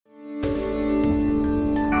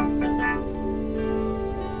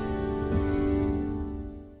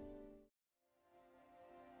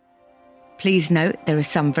Please note there are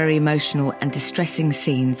some very emotional and distressing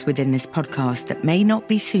scenes within this podcast that may not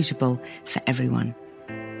be suitable for everyone.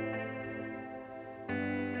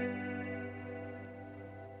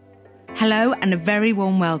 Hello and a very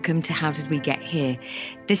warm welcome to How Did We Get Here?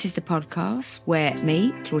 This is the podcast where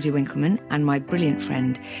me, Claudia Winkleman, and my brilliant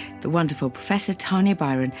friend, the wonderful Professor Donia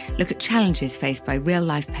Byron, look at challenges faced by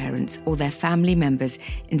real-life parents or their family members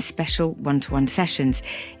in special one-to-one sessions.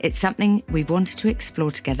 It's something we've wanted to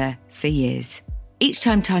explore together for years. Each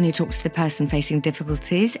time Tanya talks to the person facing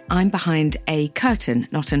difficulties, I'm behind a curtain,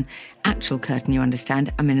 not an actual curtain, you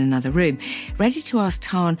understand. I'm in another room, ready to ask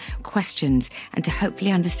Tan questions and to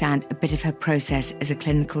hopefully understand a bit of her process as a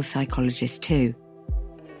clinical psychologist too.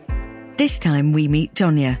 This time we meet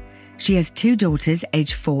Donia. She has two daughters,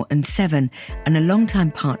 aged 4 and 7, and a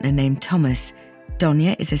long-time partner named Thomas.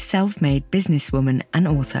 Donia is a self-made businesswoman and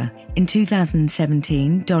author. In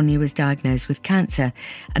 2017, Donia was diagnosed with cancer,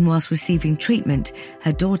 and whilst receiving treatment,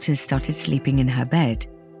 her daughters started sleeping in her bed.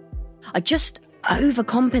 I just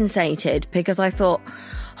overcompensated because I thought,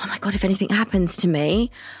 oh my God, if anything happens to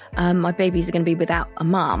me, my babies are going to be without a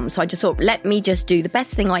mum. So I just thought, let me just do the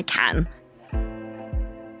best thing I can.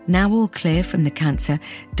 Now all clear from the cancer,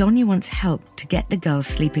 Donia wants help to get the girls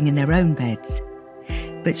sleeping in their own beds.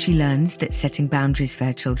 But she learns that setting boundaries for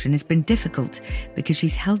her children has been difficult because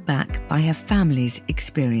she's held back by her family's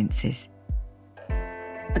experiences.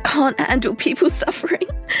 I can't handle people suffering.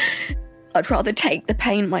 I'd rather take the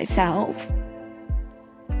pain myself.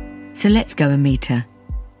 So let's go and meet her.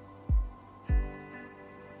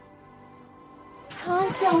 Hi,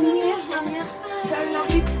 Donia. So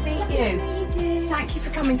lovely to meet you. Thank you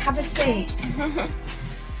for coming. Have a seat.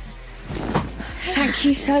 Thank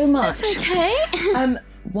you so much. That's okay.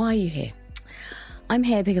 Why are you here? I'm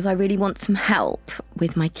here because I really want some help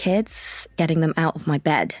with my kids, getting them out of my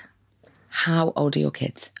bed. How old are your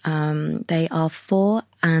kids? They are 4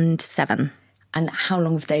 and 7. And how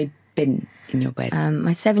long have they been in your bed?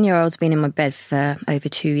 My 7-year-old's been in my bed for over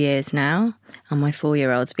 2 years now, and my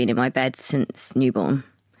 4-year-old's been in my bed since newborn.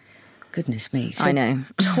 Goodness me. So I know.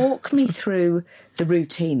 Talk me through the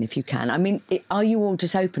routine, if you can. I mean, are you all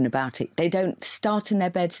just open about it? They don't start in their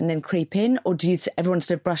beds and then creep in? Or do everyone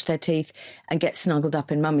sort of brush their teeth and get snuggled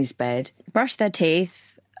up in mummy's bed? Brush their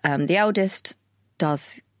teeth. The eldest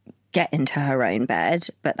does get into her own bed,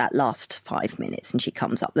 but that lasts 5 minutes and she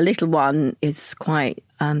comes up. The little one is quite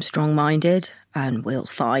strong-minded and will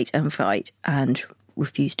fight and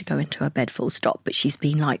refuse to go into her bed full stop. But she's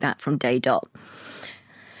been like that from day dot.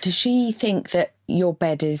 Does she think that your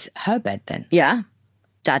bed is her bed then? Yeah.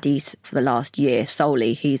 Daddy's, for the last year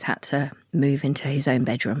solely, he's had to move into his own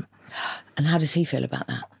bedroom. And how does he feel about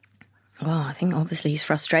that? Well, I think obviously he's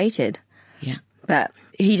frustrated. Yeah. But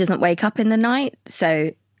he doesn't wake up in the night, so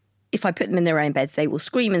if I put them in their own beds, they will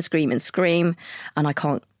scream and scream and scream, and I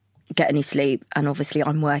can't get any sleep. And obviously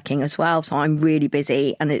I'm working as well, so I'm really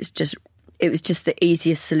busy, and it was just the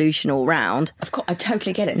easiest solution all round. Of course, I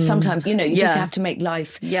totally get it. Sometimes, you just have to make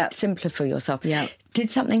life Yeah. simpler for yourself. Yeah. Did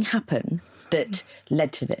something happen that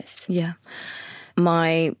led to this? Yeah.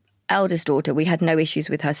 My eldest daughter, we had no issues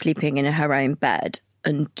with her sleeping in her own bed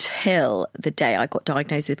until the day I got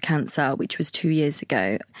diagnosed with cancer, which was 2 years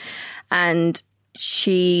ago. And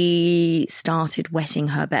she started wetting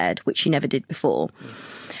her bed, which she never did before,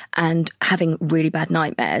 and having really bad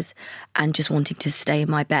nightmares and just wanting to stay in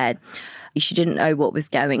my bed. She didn't know what was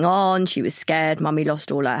going on. She was scared. Mummy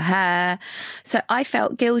lost all her hair. So I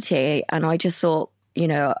felt guilty, and I just thought,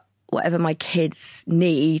 whatever my kids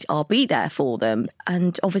need, I'll be there for them.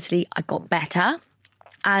 And obviously I got better,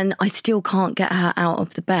 and I still can't get her out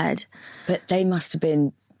of the bed. But they must have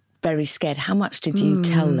been very scared. How much did you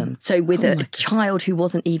tell them? So with a child who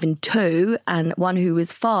wasn't even 2 and one who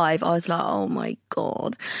was 5, I was like, oh my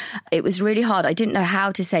God. It was really hard. I didn't know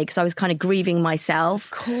how to say because I was kind of grieving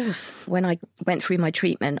myself. Of course. When I went through my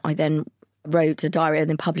treatment, I then wrote a diary and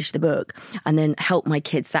then published the book and then helped my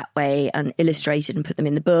kids that way and illustrated and put them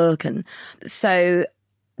in the book. And so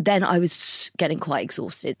then I was getting quite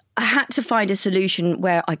exhausted. I had to find a solution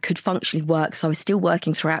where I could functionally work. So I was still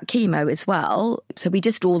working throughout chemo as well. So we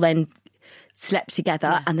just all then slept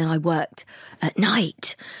together and then I worked at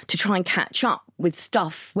night to try and catch up with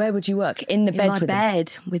stuff. Where would you work? In the bed my with bed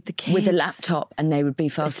them? With the kids. With a laptop, and they would be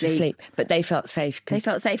fast asleep. But they felt safe. They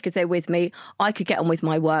felt safe because they're with me. I could get on with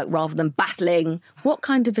my work rather than battling. What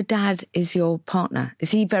kind of a dad is your partner?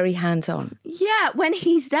 Is he very hands-on? Yeah, when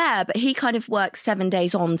he's there, but he kind of works 7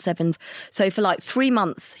 days on, 7. So for like 3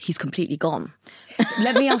 months, he's completely gone.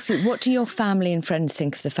 Let me ask you, what do your family and friends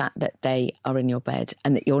think of the fact that they are in your bed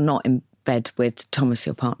and that you're not in bed with Thomas,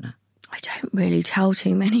 your partner? I don't really tell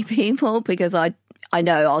too many people because I I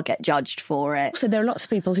know I'll get judged for it. So there are lots of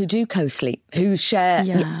people who do co-sleep, who share,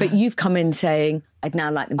 but you've come in saying, I'd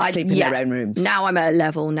now like them to sleep in their own rooms. Now I'm at a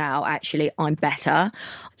level now, actually, I'm better.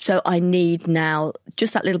 So I need now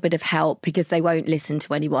just that little bit of help because they won't listen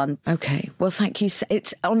to anyone. Okay. Well, thank you.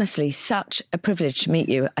 It's honestly such a privilege to meet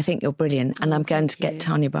you. I think you're brilliant. And I'm going to get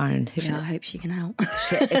Donia Byron. I hope she can help.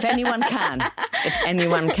 If anyone can. If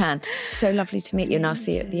anyone can. So lovely to meet you, and I'll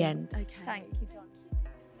see you at the end. Okay. Thank you.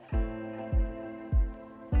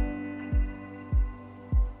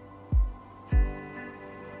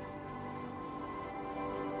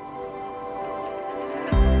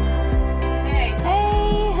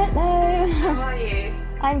 How are you?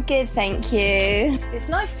 I'm good, thank you. It's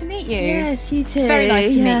nice to meet you. Yes, you too. It's very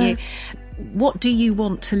nice to meet you. What do you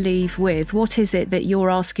want to leave with? What is it that you're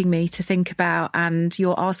asking me to think about and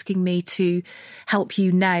you're asking me to help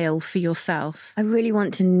you nail for yourself? I really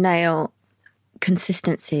want to nail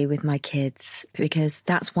consistency with my kids because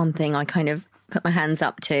that's one thing I kind of put my hands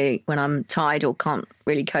up to when I'm tired or can't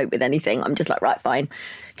really cope with anything. I'm just like, right, fine.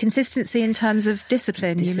 Consistency in terms of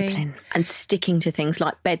discipline, you mean? And sticking to things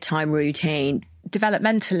like bedtime routine.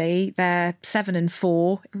 Developmentally, they're 7 and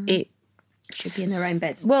 4. It should be in their own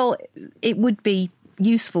beds. Well, it would be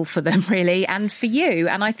useful for them, really, and for you.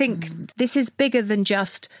 And I think this is bigger than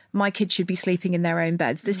just my kids should be sleeping in their own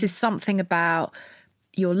beds. This is something about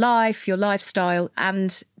your life, your lifestyle,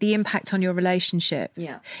 and the impact on your relationship.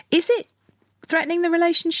 Yeah. Is it threatening the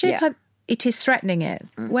relationship? Yeah. It is threatening it.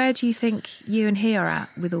 Where do you think you and he are at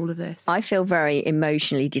with all of this? I feel very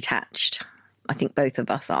emotionally detached. I think both of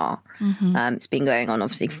us are. It's been going on,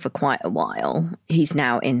 obviously, for quite a while. He's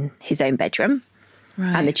now in his own bedroom.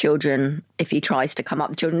 Right. And the children, if he tries to come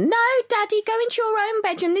up, the children, no, Daddy, go into your own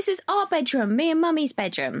bedroom. This is our bedroom, me and Mummy's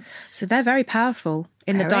bedroom. So they're very powerful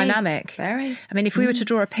in the dynamic. Very. I mean, if we were to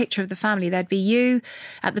draw a picture of the family, there'd be you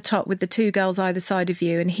at the top with the 2 girls either side of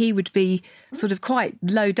you, and he would be sort of quite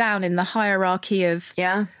low down in the hierarchy of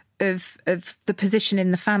the position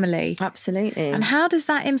in the family. Absolutely. And how does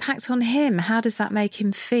that impact on him? How does that make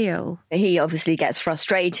him feel? He obviously gets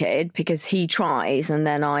frustrated because he tries, and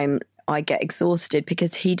then I get exhausted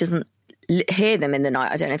because he doesn't hear them in the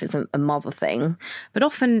night. I don't know if it's a mother thing. But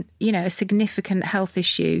often, a significant health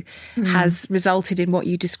issue has resulted in what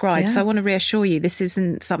you described. Yeah. So I want to reassure you, this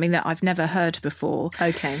isn't something that I've never heard before.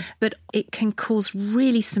 Okay. But it can cause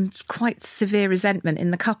really some quite severe resentment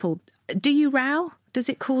in the couple. Do you row? Does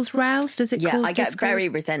it cause rows? Does it cause discord? I get very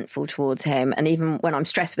resentful towards him. And even when I'm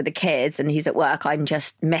stressed with the kids and he's at work, I'm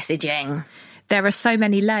just messaging. There are so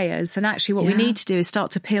many layers, and actually what we need to do is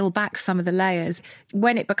start to peel back some of the layers.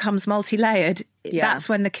 When it becomes multi-layered, that's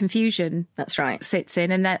when the confusion sits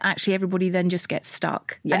in, and then actually everybody then just gets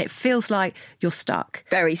stuck. And it feels like you're stuck.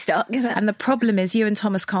 Very stuck. And the problem is you and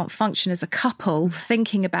Thomas can't function as a couple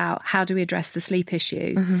thinking about how do we address the sleep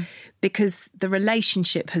issue because the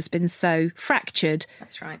relationship has been so fractured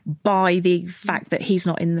by the fact that he's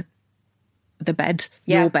not in the bed,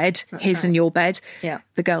 your bed, his and your bed. Yeah.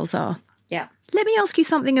 The girls are. Yeah. Let me ask you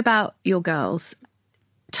something about your girls.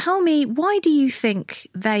 Tell me, why do you think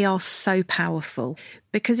they are so powerful?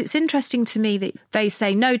 Because it's interesting to me that they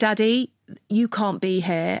say, no, Daddy, you can't be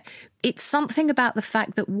here. It's something about the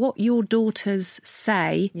fact that what your daughters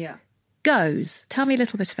say goes. Tell me a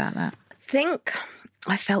little bit about that. I think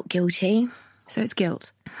I felt guilty. So it's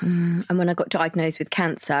guilt. And when I got diagnosed with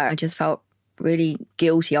cancer, I just felt really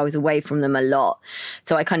guilty. I was away from them a lot.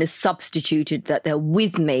 So I kind of substituted that they're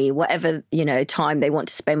with me, whatever, time they want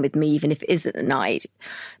to spend with me, even if it is at the night.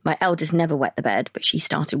 My eldest never wet the bed, but she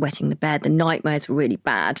started wetting the bed. The nightmares were really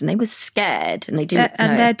bad and they were scared and they didn't know.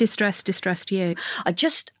 And their distressed you. I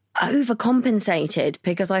just overcompensated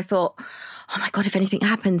because I thought, oh my God, if anything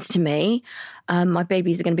happens to me, my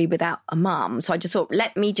babies are going to be without a mum. So I just thought,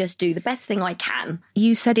 let me just do the best thing I can.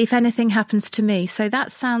 You said, if anything happens to me. So that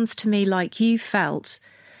sounds to me like you felt,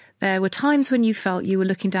 there were times when you felt you were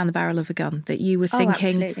looking down the barrel of a gun, that you were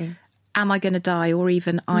thinking, am I going to die? Or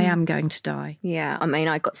even I am going to die. Yeah. I mean,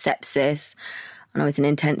 I got sepsis and I was in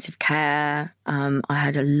intensive care. I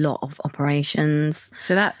had a lot of operations.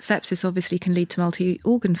 So that sepsis obviously can lead to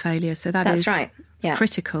multi-organ failure. So that's right. Yeah.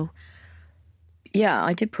 Critical. Yeah,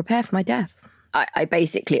 I did prepare for my death. I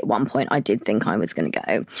basically, at one point, I did think I was going to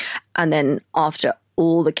go. And then after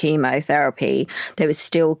all the chemotherapy, there was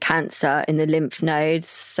still cancer in the lymph nodes.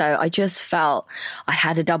 So I just felt I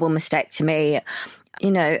had a double mastectomy.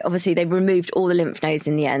 Obviously they removed all the lymph nodes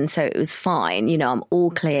in the end, so it was fine. I'm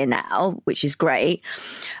all clear now, which is great.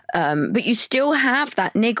 But you still have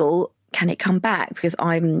that niggle. Can it come back? Because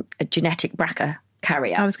I'm a genetic BRCA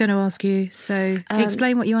carrier. I was going to ask you, so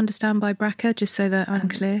explain what you understand by BRCA, just so that I'm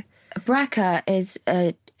clear. BRCA is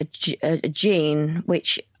a a gene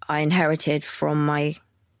which I inherited from my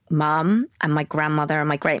mum and my grandmother and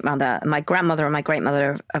my great-mother. And my grandmother and my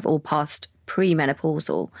great-mother have all passed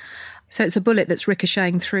premenopausal. So it's a bullet that's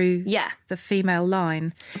ricocheting through Yeah. the female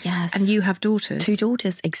line. Yes. And you have daughters. 2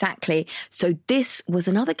 daughters, exactly. So this was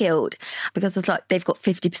another guilt because it's like they've got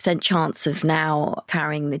 50% chance of now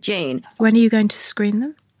carrying the gene. When are you going to screen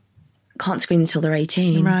them? Can't screen until they're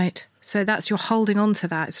 18. Right. So you're holding on to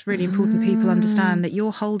that. It's really important people understand that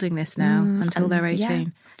you're holding this now until they're 18. yeah.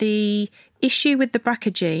 The issue with the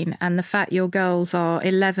BRCA gene and the fact your girls are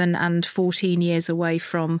 11 and 14 years away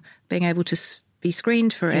from being able to be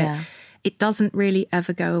screened for it, it doesn't really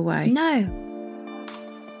ever go away. No.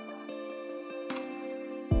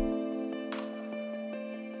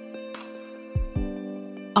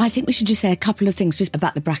 I think we should just say a couple of things just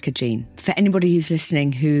about the BRCA gene. For anybody who's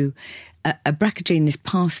listening who a BRCA gene is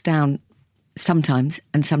passed down sometimes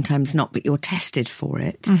and sometimes not, but you're tested for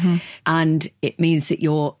it. And it means that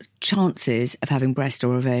your chances of having breast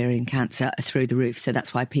or ovarian cancer are through the roof. So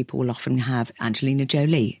that's why people will often have Angelina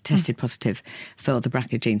Jolie tested positive for the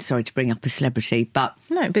BRCA gene. Sorry to bring up a celebrity, but...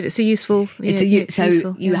 No, but it's a useful...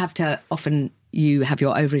 you have to often... You have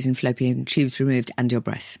your ovaries and fallopian tubes removed and your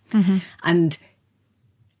breasts. And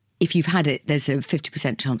if you've had it, there's a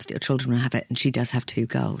 50% chance that your children will have it, and she does have 2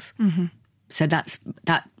 girls. So that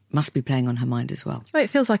must be playing on her mind as well. Well, it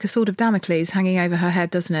feels like a sword of Damocles hanging over her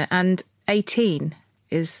head, doesn't it? And 18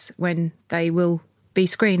 is when they will be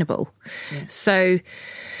screenable. Yeah. So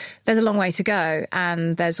there's a long way to go,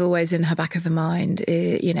 and there's always in her back of the mind,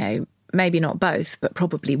 maybe not both, but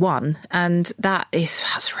probably one. And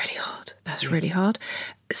that's really hard. That's really hard.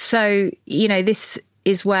 So, this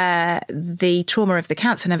is where the trauma of the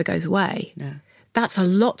cancer never goes away. No. That's a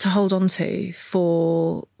lot to hold on to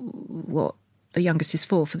for what the youngest is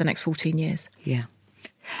for the next 14 years. Yeah.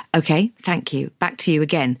 Okay, thank you. Back to you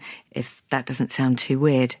again, if that doesn't sound too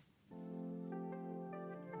weird.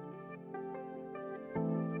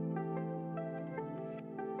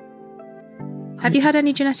 Have you had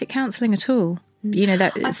any genetic counselling at all?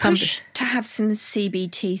 I pushed to have some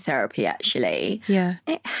CBT therapy, actually. Yeah.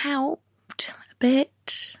 It helped a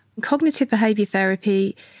bit. Cognitive behaviour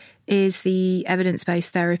therapy is the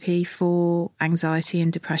evidence-based therapy for anxiety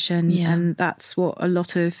and depression. Yeah. And that's what a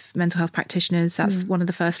lot of mental health practitioners, that's one of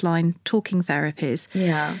the first line talking therapies.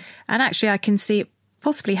 Yeah. And actually I can see it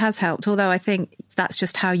possibly has helped, although I think that's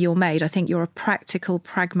just how you're made. I think you're a practical,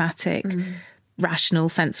 pragmatic, rational,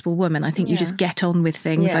 sensible woman. I think you just get on with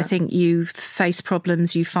things. Yeah. I think you face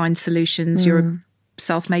problems, you find solutions. You're a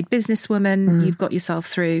self-made businesswoman. You've got yourself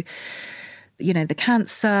through, the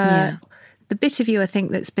cancer. Yeah. The bit of you, I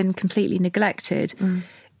think, that's been completely neglected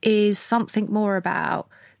is something more about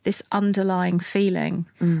this underlying feeling.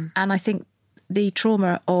 And I think the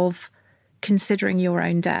trauma of considering your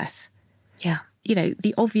own death. Yeah.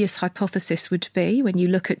 The obvious hypothesis would be when you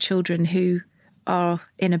look at children who are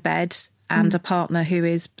in a bed and a partner who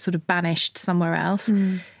is sort of banished somewhere else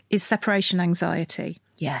is separation anxiety.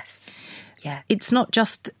 Yes. Yeah. It's not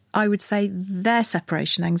just, I would say, their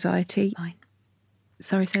separation anxiety. Mine.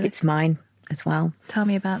 Sorry, say that. It's mine as well. Tell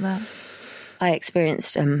me about that. I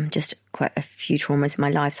experienced just quite a few traumas in my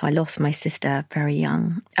life. So I lost my sister very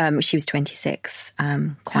young. She was 26,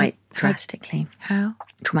 quite drastically. How?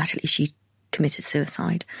 Traumatically, she committed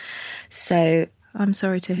suicide. So I'm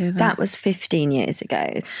sorry to hear that. That was 15 years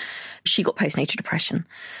ago. She got postnatal depression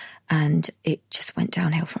and it just went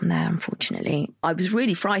downhill from there, unfortunately. I was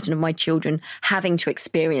really frightened of my children having to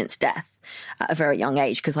experience death at a very young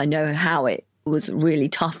age because I know how it was really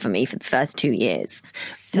tough for me for the first 2 years.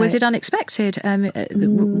 So, was it unexpected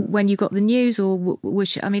when you got the news, or was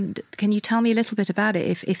she, can you tell me a little bit about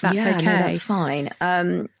it if that's okay? No, that's fine.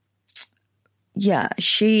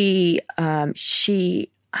 She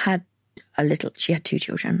had she had 2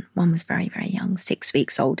 children. One was very, very young, 6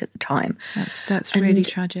 weeks old at the time. That's really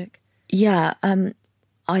tragic. Yeah.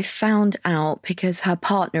 I found out because her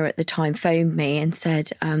partner at the time phoned me and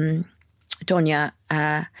said, Donia,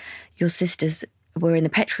 your sisters were in the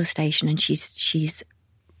petrol station and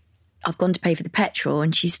I've gone to pay for the petrol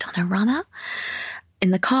and she's done a runner in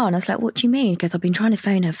the car. And I was like, what do you mean? Because I've been trying to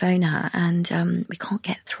phone her and we can't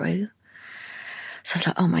get through. So I was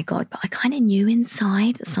like, oh my God, but I kind of knew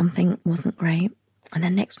inside that something wasn't great. And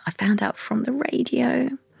then next I found out from the radio,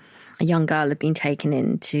 a young girl had been taken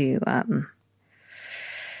into,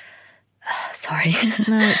 sorry.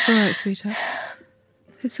 No, it's all right, sweetheart.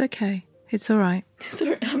 It's okay. It's all right.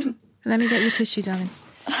 Sorry, Let me get your tissue, darling.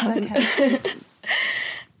 It's okay.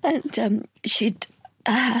 And she'd...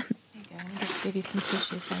 There you go. I'll give you some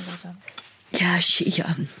tissue. So well done. Yeah, she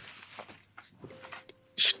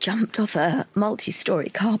jumped off a multi-storey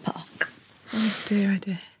car park. Oh dear, oh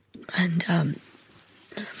dear. And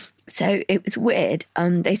so it was weird.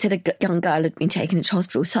 They said a young girl had been taken into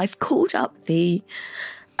hospital. So I've called up the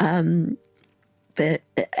A&E,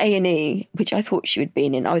 which I thought she had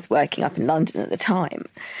been in. I was working up in London at the time.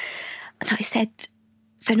 And I said,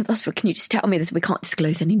 phone up the hospital, can you just tell me this? We can't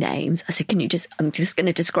disclose any names. I said, I'm just going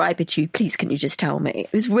to describe it to you. Please, can you just tell me?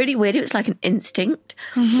 It was really weird. It was like an instinct.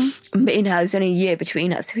 Mm-hmm. But, it was only a year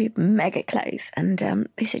between us. We were mega close. And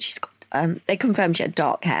they said she's got, they confirmed she had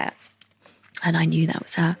dark hair. And I knew that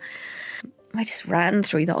was her. I just ran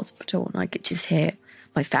through the hospital and I could just hear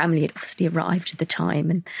my family had obviously arrived at the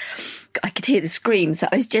time and I could hear the screams. So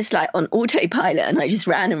I was just like on autopilot and I just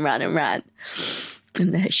ran and ran and ran.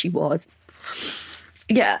 And there she was.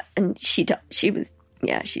 Yeah, and she died. She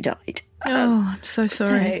died. Oh, I'm so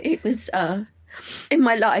sorry. So it was, in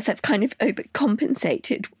my life, I've kind of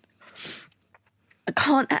overcompensated. I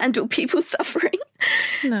can't handle people suffering.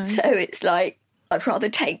 No. So it's like, I'd rather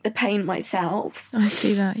take the pain myself. I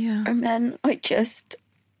see that, yeah. And then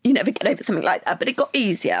you never get over something like that, but it got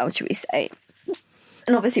easier, should we say.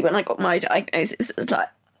 And obviously when I got my diagnosis, it was like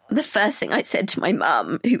the first thing I said to my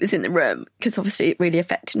mum, who was in the room, because obviously it really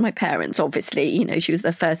affected my parents, obviously, she was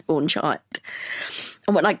their firstborn child.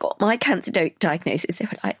 And when I got my cancer diagnosis, they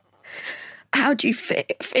were like, how do you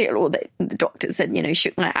feel? Or the doctor said,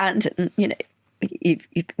 shook my hand and,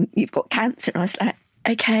 you've got cancer. And I was like,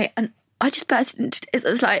 okay. And I just burst into tears. I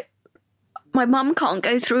was like, my mum can't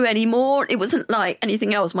go through anymore. It wasn't like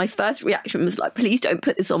anything else. My first reaction was like, please don't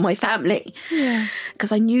put this on my family. Yeah.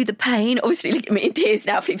 Because I knew the pain. Obviously, look at me in tears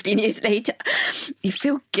now, 15 years later. You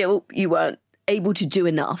feel guilt you weren't able to do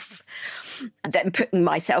enough. And then putting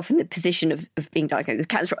myself in the position of being diagnosed with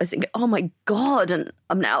cancer, I was thinking, oh my God, and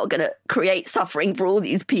I'm now going to create suffering for all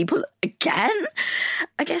these people again?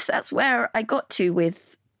 I guess that's where I got to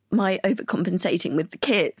with my overcompensating with the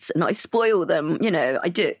kids, and I spoil them, I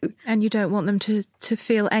do. And you don't want them to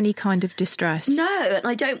feel any kind of distress. No, and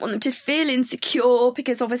I don't want them to feel insecure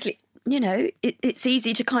because obviously, it's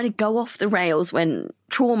easy to kind of go off the rails when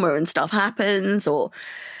trauma and stuff happens. Or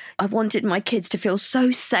I wanted my kids to feel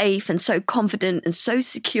so safe and so confident and so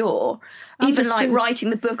secure. Understood. Even like writing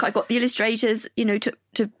the book, I got the illustrators,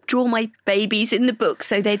 to draw my babies in the book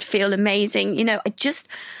so they'd feel amazing.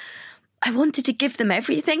 I wanted to give them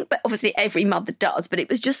everything, but obviously every mother does, but it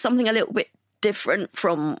was just something a little bit different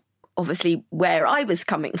from obviously where I was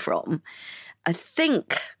coming from. I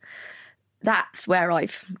think that's where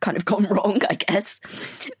I've kind of gone wrong, I guess.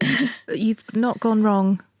 You've not gone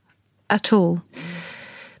wrong at all.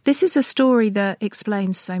 This is a story that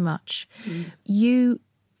explains so much. You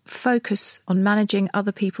focus on managing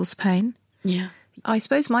other people's pain. Yeah. I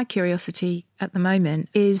suppose my curiosity at the moment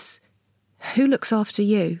is, who looks after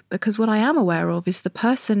you? Because what I am aware of is the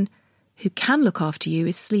person who can look after you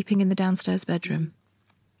is sleeping in the downstairs bedroom.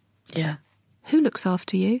 Yeah. Who looks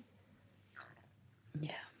after you?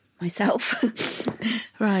 Yeah, myself.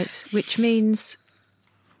 Right, which means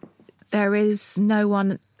there is no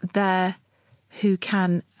one there who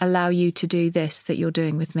can allow you to do this that you're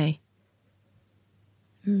doing with me.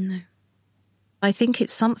 No. I think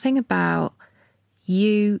it's something about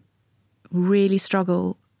you really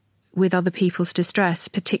struggle with other people's distress,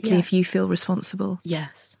 particularly if you feel responsible.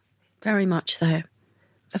 Yes, very much so.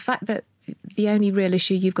 The fact that the only real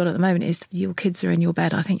issue you've got at the moment is that your kids are in your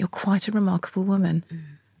bed, I think you're quite a remarkable woman.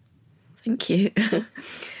 Thank you.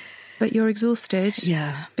 But you're exhausted.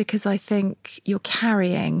 Yeah. Because I think you're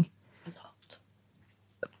carrying a lot.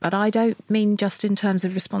 But I don't mean just in terms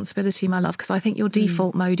of responsibility, my love, because I think your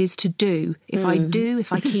default mode is to do. If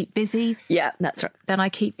I keep busy, yeah, that's right, then I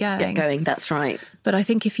keep going. Get going, that's right. But I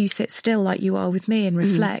think if you sit still like you are with me and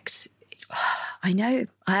reflect... I know.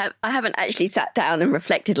 I haven't actually sat down and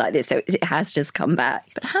reflected like this, so it has just come back.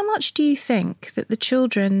 But how much do you think that the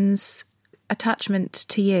children's attachment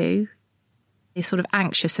to you, the sort of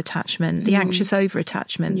anxious attachment, the anxious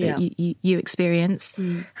over-attachment that you experience,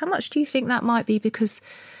 how much do you think that might be because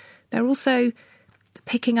they're also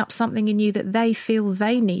picking up something in you that they feel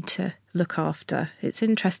they need to look after? It's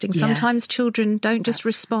interesting. Sometimes children don't just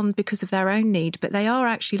respond because of their own need, but they are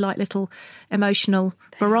actually like little emotional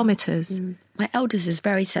barometers. My eldest is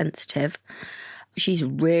very sensitive. She's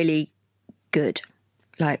really good,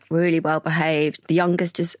 like really well behaved. The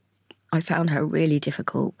youngest is, I found her really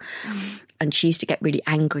difficult. And she used to get really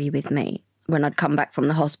angry with me. When I'd come back from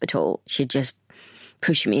the hospital, she'd just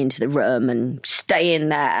pushing me into the room and stay in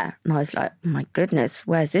there. And I was like, oh my goodness,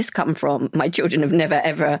 where's this come from? My children have never,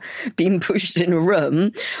 ever been pushed in a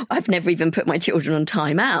room. I've never even put my children on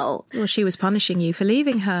time out. Well, she was punishing you for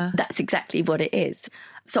leaving her. That's exactly what it is.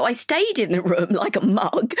 So I stayed in the room like a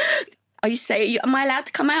mug. I used to say, am I allowed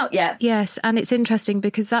to come out yet? Yes, and it's interesting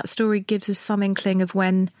because that story gives us some inkling of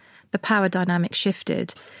when the power dynamic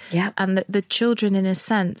shifted. Yeah. And that the children, in a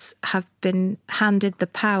sense, have been handed the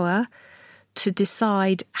power to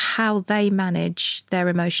decide how they manage their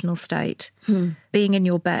emotional state. Being in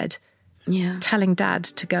your bed, telling dad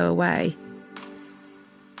to go away.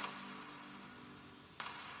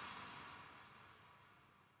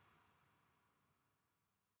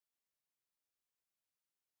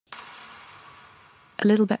 A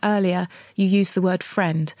little bit earlier, you used the word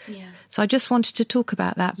friend. Yeah. So I just wanted to talk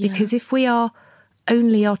about that because if we are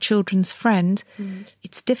only our children's friend,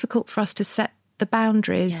 it's difficult for us to set the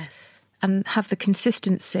boundaries and have the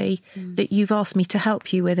consistency that you've asked me to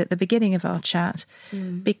help you with at the beginning of our chat.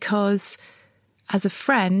 Because as a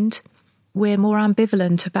friend, we're more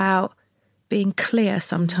ambivalent about being clear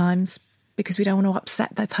sometimes because we don't want to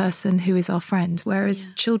upset the person who is our friend. Whereas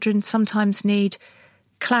children sometimes need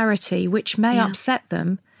clarity, which may upset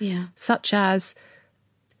them, such as,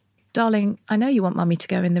 darling, I know you want mummy to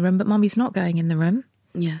go in the room, but mummy's not going in the room.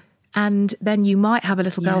 Yeah. And then you might have a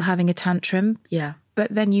little girl having a tantrum. Yeah.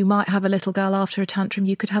 But then you might have a little girl after a tantrum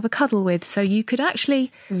you could have a cuddle with. So you could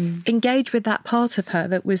actually engage with that part of her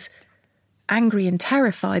that was angry and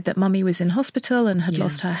terrified that mummy was in hospital and had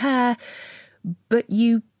lost her hair. But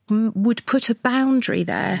you would put a boundary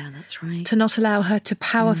there to not allow her to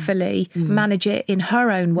powerfully manage it in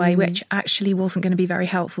her own way, which actually wasn't going to be very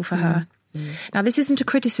helpful for her. Now, this isn't a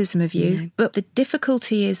criticism of you, but the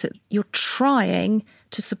difficulty is that you're trying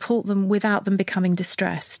to support them without them becoming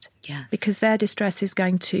distressed. Yes. Because their distress is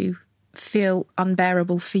going to feel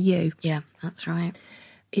unbearable for you. Yeah, that's right.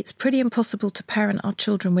 It's pretty impossible to parent our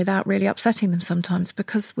children without really upsetting them sometimes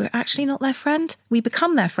because we're actually not their friend. We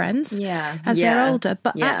become their friends as they're older.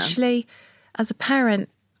 But actually, as a parent,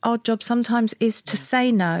 our job sometimes is to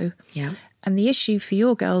say no. Yeah. And the issue for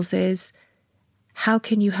your girls is, how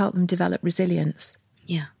can you help them develop resilience?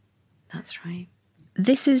 Yeah, that's right.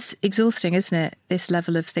 This is exhausting, isn't it? This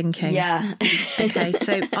level of thinking. Yeah. Okay,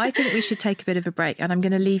 so I think we should take a bit of a break and I'm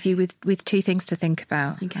going to leave you with two things to think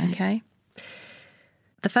about. Okay?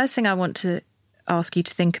 The first thing I want to ask you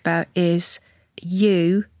to think about is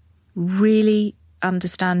you really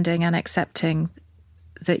understanding and accepting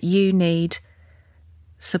that you need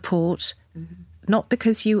support, not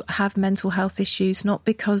because you have mental health issues, not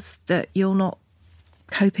because that you're not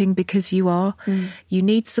coping because you are. You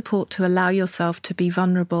need support to allow yourself to be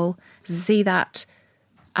vulnerable, see that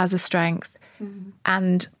as a strength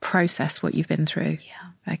and process what you've been through.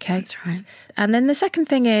 Yeah, okay? That's right. And then the second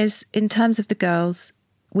thing is, in terms of the girls,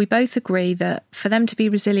 we both agree that for them to be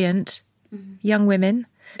resilient, young women,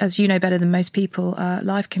 as you know better than most people,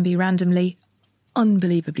 life can be randomly,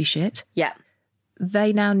 unbelievably shit. Yeah.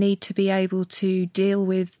 They now need to be able to deal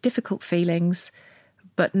with difficult feelings,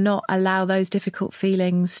 but not allow those difficult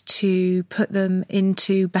feelings to put them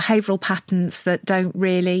into behavioural patterns that don't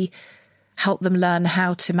really help them learn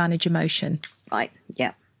how to manage emotion. Right,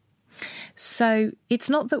 yeah. So it's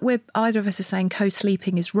not that either of us are saying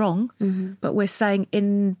co-sleeping is wrong, but we're saying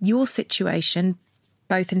in your situation,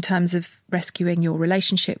 both in terms of rescuing your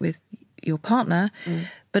relationship with your partner,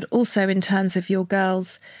 but also in terms of your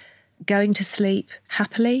girls going to sleep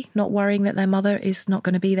happily, not worrying that their mother is not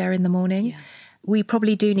going to be there in the morning. Yeah. We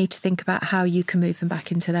probably do need to think about how you can move them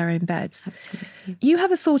back into their own beds. Absolutely. You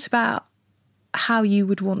have a thought about how you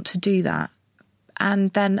would want to do that.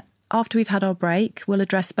 And then after we've had our break, we'll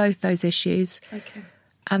address both those issues. Okay.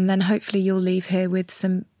 And then hopefully you'll leave here with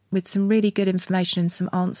some really good information and some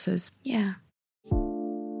answers. Yeah.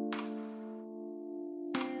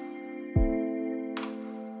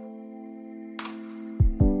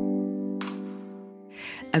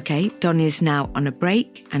 Okay, Donia's now on a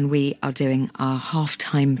break and we are doing our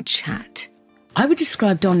halftime chat. I would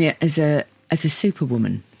describe Donia as a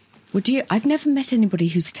superwoman. Would you? I've never met anybody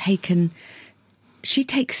who's she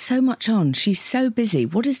takes so much on. She's so busy.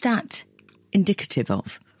 What is that indicative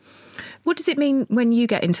of? What does it mean when you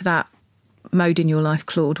get into that mode in your life,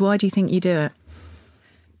 Claude? Why do you think you do it?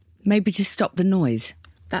 Maybe to stop the noise.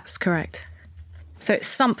 That's correct. So it's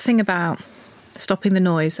something about stopping the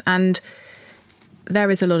noise, and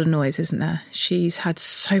there is a lot of noise, isn't there? She's had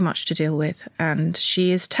so much to deal with and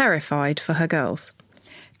she is terrified for her girls.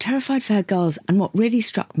 Terrified for her girls. And what really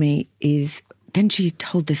struck me is then she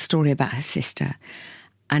told this story about her sister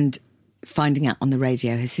and finding out on the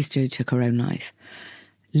radio her sister who took her own life,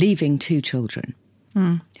 leaving 2 children.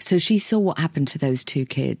 So she saw what happened to those two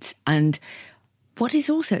kids. And what is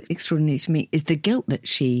also extraordinary to me is the guilt that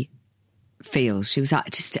she feels. She was like, I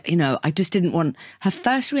just didn't want... Her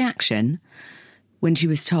first reaction when she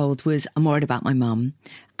was told was, I'm worried about my mum.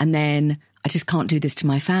 And then, I just can't do this to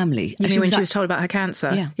my family. You mean when she was told about her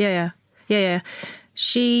cancer? Yeah.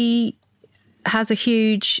 She has a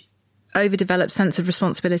huge overdeveloped sense of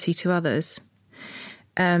responsibility to others.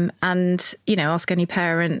 And, ask any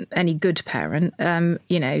parent, any good parent,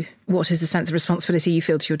 what is the sense of responsibility you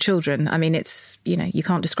feel to your children? I mean, it's, you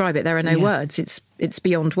can't describe it. There are no words. It's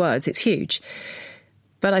beyond words. It's huge.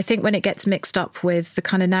 But I think when it gets mixed up with the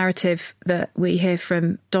kind of narrative that we hear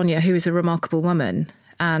from Donia, who is a remarkable woman,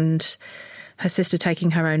 and her sister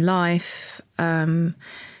taking her own life, then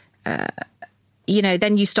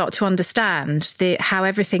you start to understand how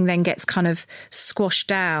everything then gets kind of squashed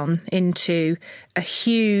down into a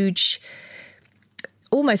huge,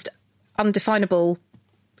 almost undefinable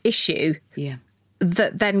issue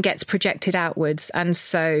that then gets projected outwards. And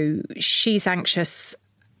so she's anxious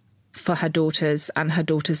for her daughters and her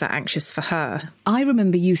daughters are anxious for her. I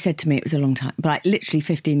remember you said to me, it was a long time, but like literally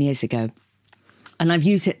 15 years ago, and I've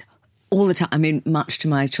used it all the time. I mean, much to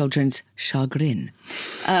my children's chagrin.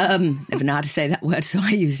 Never know how to say that word, so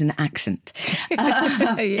I use an accent.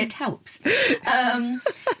 It helps.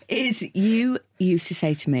 Is you used to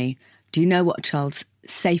say to me, do you know what a child's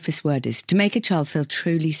safest word is? To make a child feel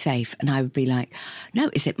truly safe. And I would be like,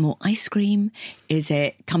 no, is it more ice cream? Is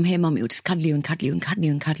it, come here, Mummy, we'll just cuddle you and cuddle you and cuddle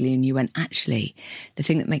you and cuddle you? And you went, actually, the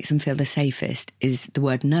thing that makes them feel the safest is the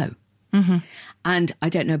word no. Mm-hmm. And I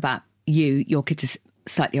don't know about you, your kids are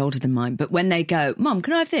slightly older than mine, but when they go, Mum,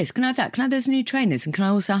 can I have this? Can I have that? Can I have those new trainers? And can I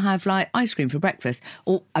also have like ice cream for breakfast?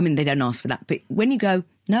 Or, I mean, they don't ask for that. But when you go,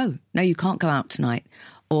 no, you can't go out tonight.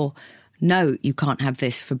 Or no, you can't have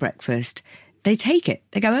this for breakfast. They take it.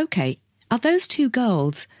 They go, okay, are those two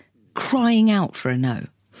girls crying out for a no?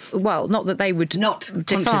 Well, not that they would not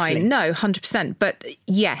define, no, 100%. But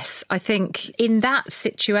yes, I think in that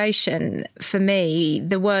situation, for me,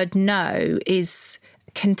 the word no is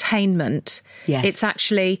containment. Yes. It's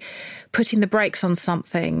actually putting the brakes on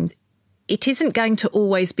something. It isn't going to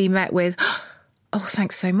always be met with, oh,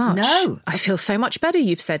 thanks so much. No. I feel so much better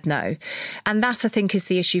you've said no. And that, I think, is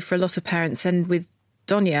the issue for a lot of parents. And with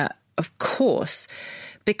Donia, of course,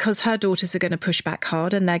 because her daughters are going to push back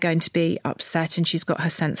hard and they're going to be upset, and she's got her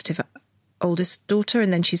sensitive oldest daughter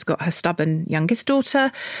and then she's got her stubborn youngest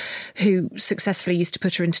daughter who successfully used to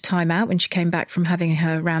put her into timeout when she came back from having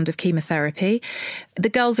her round of chemotherapy. The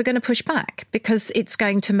girls are going to push back because it's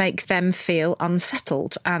going to make them feel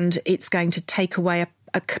unsettled and it's going to take away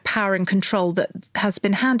a power and control that has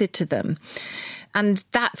been handed to them. And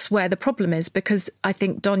that's where the problem is, because I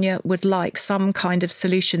think Donia would like some kind of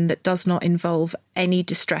solution that does not involve any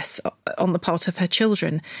distress on the part of her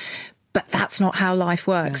children. But that's not how life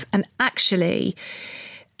works. Yeah. And actually,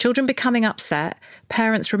 children becoming upset,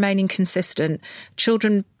 parents remaining consistent,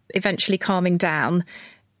 children eventually calming down,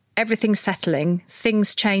 everything settling,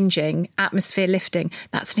 things changing, atmosphere lifting,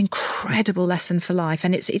 that's an incredible lesson for life.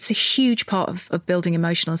 And it's a huge part of building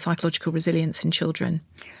emotional and psychological resilience in children.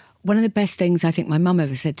 One of the best things I think my mum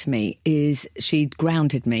ever said to me is she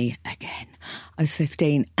grounded me again. I was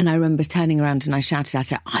 15 and I remember turning around and I shouted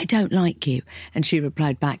at her, I don't like you. And she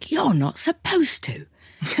replied back, you're not supposed to.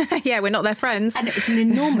 Yeah, we're not their friends. And it was an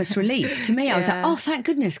enormous relief to me. I was like, oh, thank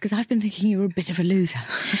goodness, because I've been thinking you were a bit of a loser.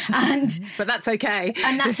 But that's okay.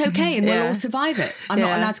 And that's okay, and we'll all survive it. I'm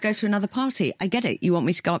not allowed to go to another party. I get it. You want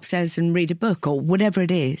me to go upstairs and read a book or whatever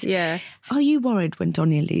it is. Yeah. Are you worried when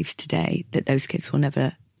Donia leaves today that those kids will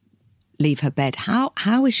never leave her bed?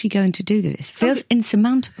 How is she going to do this? Feels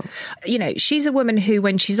insurmountable. You know, she's a woman who,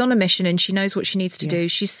 when she's on a mission and she knows what she needs to do,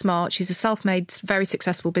 she's smart, she's a self-made, very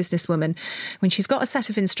successful businesswoman. When she's got a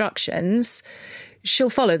set of instructions,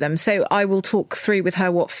 she'll follow them. So I will talk through with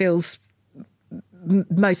her what feels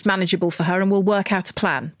most manageable for her and we'll work out a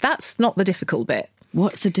plan. That's not the difficult bit.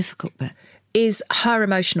 What's the difficult bit? Is her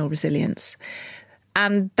emotional resilience.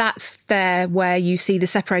 And that's there where you see the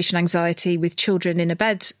separation anxiety with children in a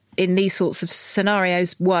bed in these sorts of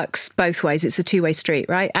scenarios works both ways. It's a two-way street,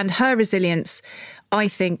 right? And her resilience, I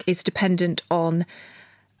think, is dependent on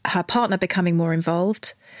her partner becoming more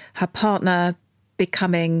involved, her partner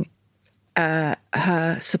becoming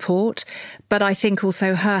her support, but I think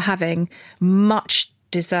also her having much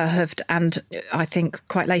deserved and I think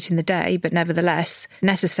quite late in the day, but nevertheless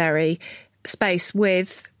necessary space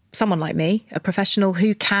with someone like me, a professional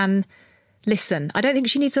who can listen. I don't think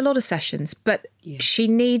she needs a lot of sessions, but she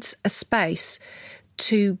needs a space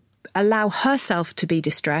to allow herself to be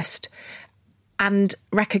distressed and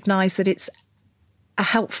recognise that it's a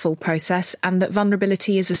helpful process and that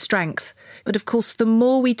vulnerability is a strength. But of course, the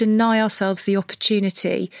more we deny ourselves the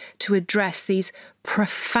opportunity to address these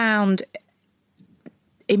profound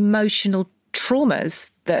emotional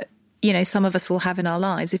traumas that, you know, some of us will have in our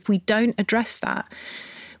lives, if we don't address that,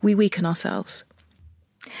 we weaken ourselves.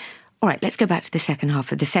 All right, let's go back to the second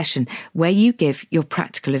half of the session where you give your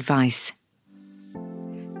practical advice.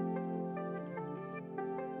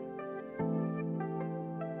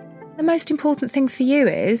 The most important thing for you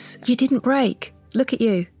is you didn't break. Look at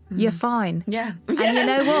you. You're fine. Yeah. And you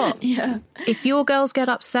know what? Yeah. If your girls get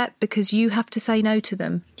upset because you have to say no to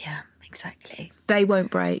them, Yeah, exactly. they won't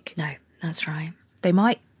break. No, that's right. They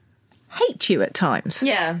might hate you at times.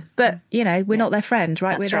 Yeah. But, you know, we're not their friend,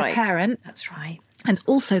 right? That's we're right. their parent. That's right. And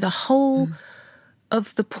also the whole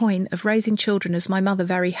of the point of raising children, as my mother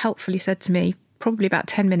very helpfully said to me, probably about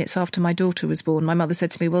 10 minutes after my daughter was born, my mother said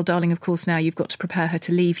to me, well, darling, of course, now you've got to prepare her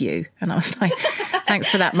to leave you. And I was like, thanks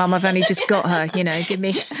for that, Mum. I've only just got her, you know, give me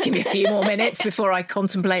a few more minutes before I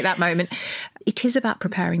contemplate that moment. It is about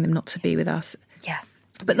preparing them not to be with us. Yeah.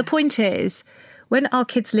 But the point is, when our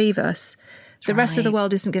kids leave us, the rest of the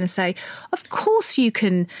world isn't going to say, of course you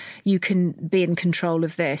can be in control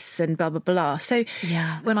of this and blah, blah, blah. So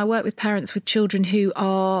when I work with parents with children who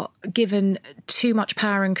are given too much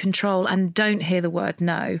power and control and don't hear the word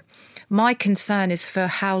no, my concern is for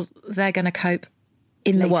how they're going to cope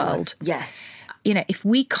in the world. Yes. You know, if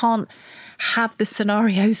we can't have the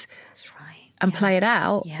scenarios and play it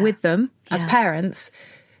out with them as parents,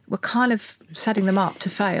 we're kind of setting them up to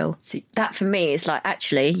fail. So that for me is like,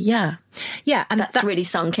 actually, yeah, and that's really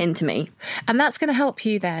sunk into me. And that's going to help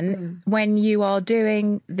you then when you are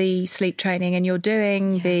doing the sleep training and you're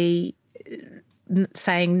doing the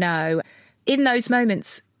saying no. In those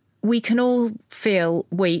moments, we can all feel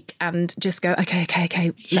weak and just go,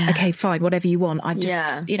 okay, fine, whatever you want. I'm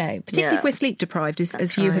just, you know, particularly if we're sleep deprived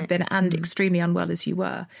as you have been and extremely unwell as you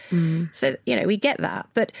were. So, you know, we get that.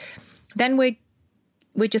 But then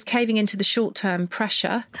we're just caving into the short-term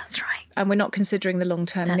pressure. That's right. And we're not considering the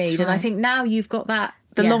long-term need. Right. And I think now you've got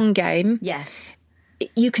the long game. Yes.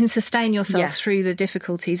 You can sustain yourself through the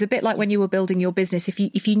difficulties. A bit like when you were building your business.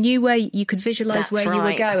 If you knew where you could visualise where you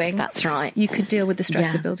were going. That's right. You could deal with the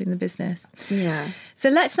stress of building the business. Yeah. So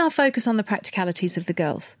let's now focus on the practicalities of the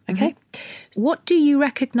girls, okay? What do you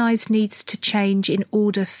recognise needs to change in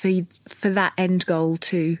order for that end goal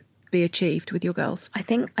to be achieved with your girls? I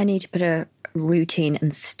think I need to put a routine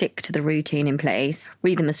and stick to the routine in place,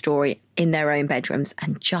 read them a story in their own bedrooms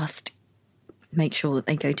and just make sure that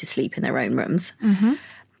they go to sleep in their own rooms.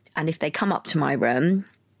 And if they come up to my room,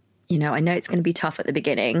 you know, I know it's going to be tough at the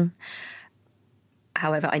beginning.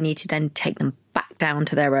 However, I need to then take them back down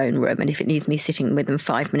to their own room. And if it needs me sitting with them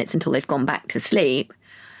 5 minutes until they've gone back to sleep,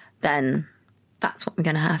 then that's what we're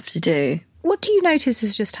going to have to do. What do you notice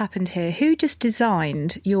has just happened here? Who just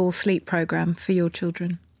designed your sleep programme for your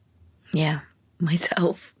children? Yeah,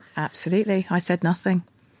 myself. Absolutely. I said nothing.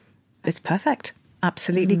 It's perfect.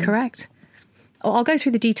 Absolutely correct. I'll go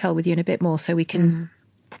through the detail with you in a bit more so we can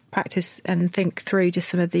practice and think through just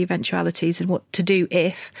some of the eventualities and what to do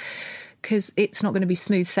if, because it's not going to be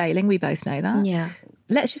smooth sailing. We both know that. Yeah.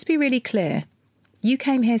 Let's just be really clear. You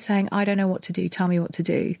came here saying, I don't know what to do. Tell me what to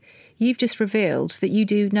do. You've just revealed that you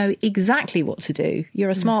do know exactly what to do. You're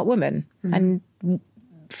a smart woman. And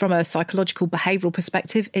from a psychological behavioural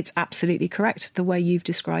perspective, it's absolutely correct the way you've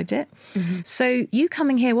described it. So you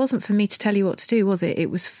coming here wasn't for me to tell you what to do, was it? It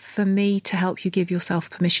was for me to help you give yourself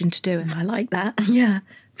permission to do it. I like that. Yeah,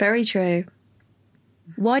 very true.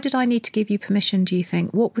 Why did I need to give you permission, do you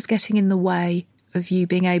think? What was getting in the way of you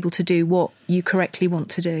being able to do what you correctly want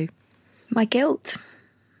to do? My guilt.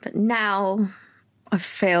 But now I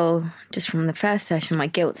feel, just from the first session, my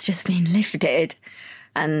guilt's just been lifted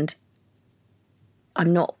and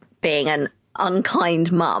I'm not being an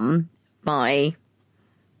unkind mum by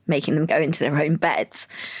making them go into their own beds,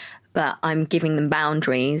 but I'm giving them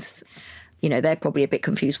boundaries. You know, they're probably a bit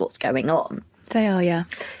confused what's going on. They are, yeah.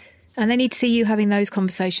 And they need to see you having those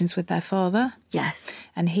conversations with their father. Yes.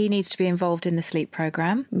 And he needs to be involved in the sleep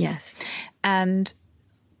programme. Yes. And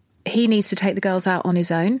he needs to take the girls out on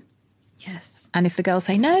his own. Yes. And if the girls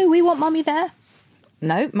say, no, we want mummy there.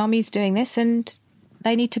 No, mummy's doing this, and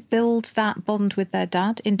they need to build that bond with their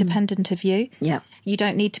dad, independent of you. Yeah. You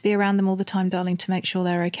don't need to be around them all the time, darling, to make sure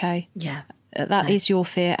they're okay. Yeah. That is your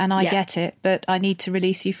fear, and I get it, but I need to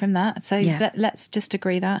release you from that. So let's just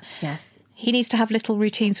agree that. Yes. He needs to have little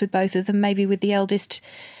routines with both of them. Maybe with the eldest,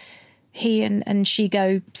 he and she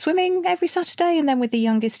go swimming every Saturday, and then with the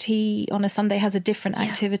youngest, he on a Sunday has a different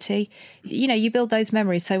activity. You know, you build those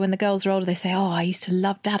memories. So when the girls are older, they say, oh, I used to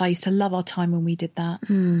love Dad. I used to love our time when we did that.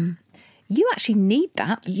 you actually need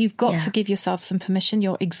that. You've got to give yourself some permission.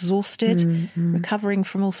 You're exhausted, recovering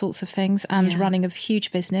from all sorts of things and running a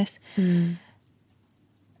huge business.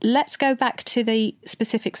 Let's go back to the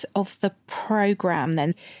specifics of the programme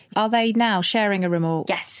then. Are they now sharing a room or...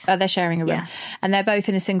 Yes. Are they sharing a room? Yeah. And they're both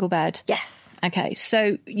in a single bed? Yes. Okay,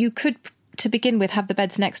 so you could, to begin with, have the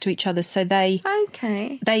beds next to each other so they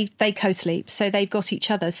co-sleep, so they've got each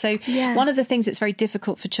other. So one of the things that's very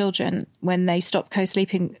difficult for children when they stop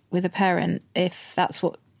co-sleeping with a parent, if that's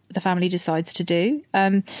what the family decides to do,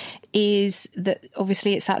 is that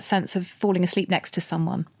obviously it's that sense of falling asleep next to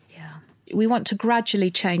someone. We want to gradually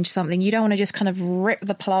change something. You don't want to just kind of rip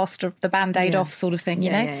the plaster, the Band-Aid off sort of thing, you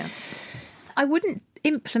know? Yeah. I wouldn't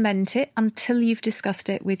implement it until you've discussed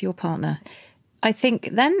it with your partner. I think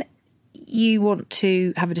then you want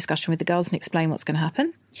to have a discussion with the girls and explain what's going to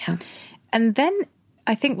happen. Yeah. And then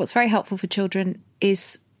I think what's very helpful for children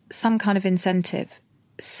is some kind of incentive.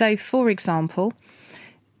 So, for example,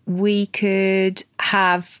 we could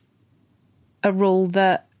have a rule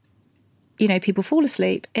that, you know, people fall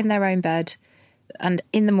asleep in their own bed and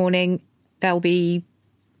in the morning there'll be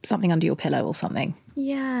something under your pillow or something.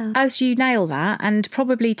 Yeah. As you nail that, and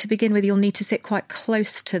probably to begin with, you'll need to sit quite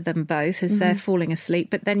close to them both as they're falling asleep,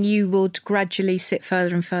 but then you would gradually sit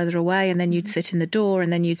further and further away, and then you'd sit in the door,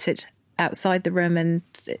 and then you'd sit outside the room, and,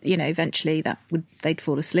 you know, eventually they'd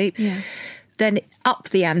fall asleep. Yeah. Then up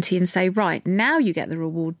the ante and say, right, now you get the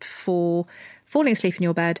reward for falling asleep in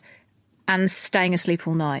your bed and staying asleep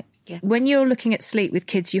all night. Yeah. When you're looking at sleep with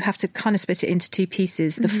kids, you have to kind of split it into two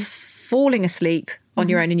pieces. The falling asleep on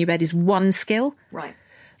your own in your bed is one skill. Right.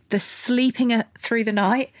 The sleeping through the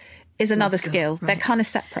night is another skill. Right. They're kind of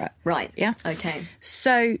separate. Right. Yeah. Okay.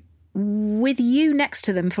 So with you next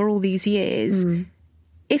to them for all these years,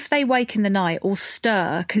 if they wake in the night or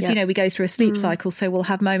stir, because, you know, we go through a sleep cycle, so we'll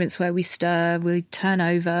have moments where we stir, we turn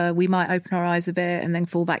over, we might open our eyes a bit and then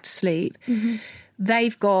fall back to sleep.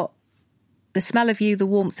 They've got the smell of you, the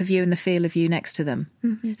warmth of you and the feel of you next to them.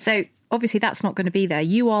 So obviously that's not going to be there.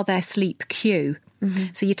 You are their sleep cue.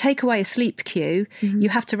 So you take away a sleep cue, you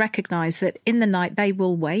have to recognise that in the night they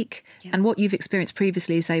will wake, and what you've experienced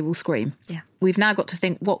previously is they will scream. We've now got to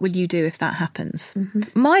think, what will you do if that happens?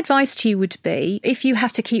 My advice to you would be, if you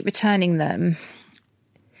have to keep returning them,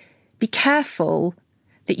 be careful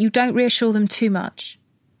that you don't reassure them too much.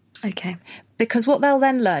 Okay. Because what they'll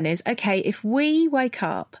then learn is, okay, if we wake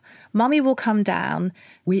up, Mummy will come down,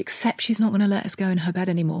 we accept she's not going to let us go in her bed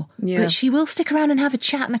anymore. Yeah. But she will stick around and have a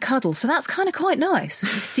chat and a cuddle. So that's kind of quite nice.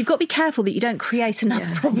 So you've got to be careful that you don't create another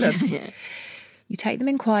problem. You take them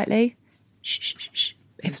in quietly. Shh, shh, shh.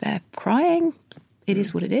 If they're crying, it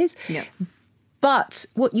is what it is. But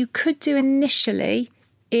what you could do initially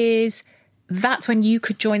is that's when you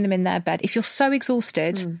could join them in their bed. If you're so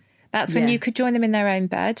exhausted, that's when you could join them in their own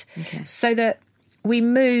bed, so that we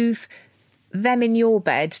move them in your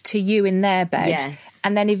bed to you in their bed.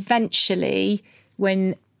 And then eventually,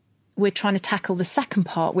 when we're trying to tackle the second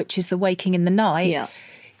part, which is the waking in the night,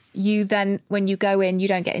 you then, when you go in, you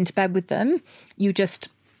don't get into bed with them. You just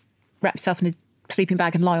wrap yourself in a sleeping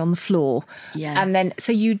bag and lie on the floor. And then,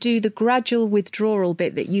 so you do the gradual withdrawal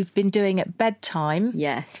bit that you've been doing at bedtime.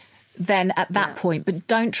 Then at that point, but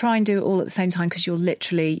don't try and do it all at the same time, because you'll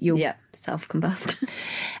self-combust.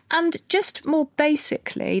 And just more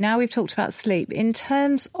basically, now we've talked about sleep, in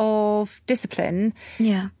terms of discipline,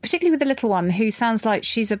 particularly with the little one who sounds like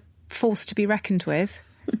she's a force to be reckoned with,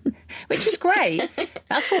 which is great.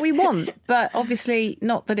 That's what we want. But obviously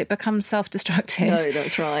not that it becomes self-destructive. No,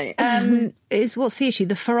 that's right. What's the issue?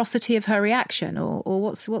 The ferocity of her reaction, or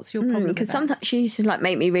what's your problem? Because sometimes she used to like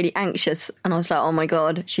make me really anxious, and I was like, oh my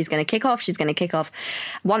God, she's going to kick off. She's going to kick off.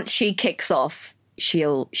 Once she kicks off, she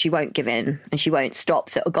won't give in and she won't stop.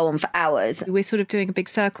 So it'll go on for hours. We're sort of doing a big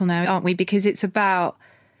circle now, aren't we? Because it's about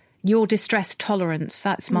your distress tolerance.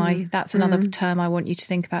 That's another term I want you to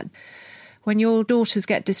think about. When your daughters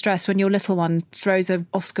get distressed, when your little one throws an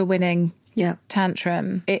Oscar-winning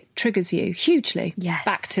tantrum, it triggers you hugely.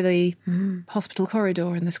 Back to the hospital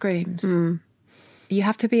corridor and the screams. You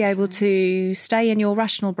have to be able to stay in your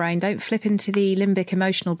rational brain. Don't flip into the limbic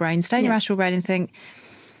emotional brain. Stay in your rational brain and think,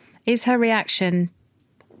 is her reaction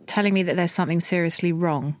telling me that there's something seriously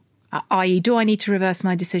wrong? I.e., do I need to reverse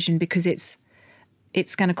my decision because it's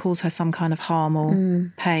going to cause her some kind of harm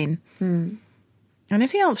or pain? And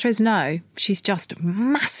if the answer is no, she's just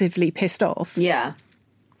massively pissed off.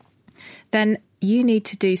 Then you need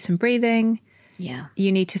to do some breathing.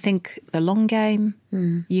 You need to think the long game.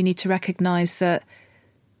 You need to recognise that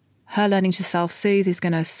her learning to self-soothe is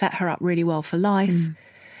going to set her up really well for life.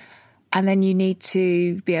 And then you need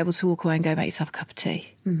to be able to walk away and go make yourself a cup of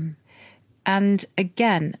tea. And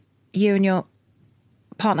again, you and your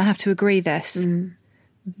partner have to agree this,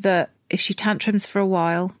 that if she tantrums for a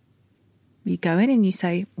while, you go in and you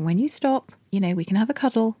say, when you stop, we can have a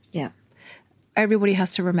cuddle. Yeah. Everybody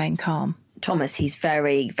has to remain calm. Thomas, he's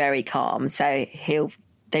very, very calm. So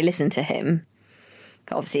they listen to him.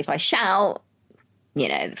 But obviously if I shout,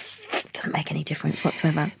 it doesn't make any difference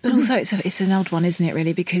whatsoever. But also it's an odd one, isn't it,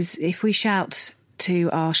 really? Because if we shout to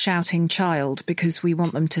our shouting child because we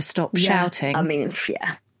want them to stop shouting. I mean,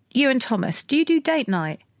 yeah. You and Thomas, do you do date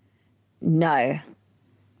night? No.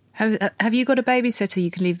 Have you got a babysitter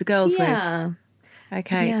you can leave the girls with? Yeah.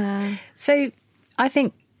 Okay. Yeah. So I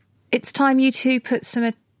think it's time you two put some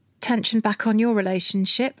attention back on your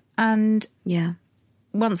relationship and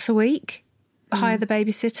once a week, hire the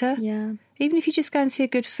babysitter. Yeah. Even if you just go and see a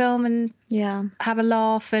good film and have a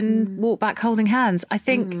laugh and walk back holding hands. I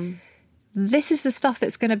think this is the stuff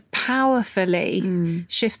that's going to powerfully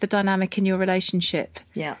shift the dynamic in your relationship.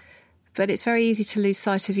 Yeah. But it's very easy to lose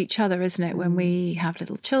sight of each other, isn't it, when we have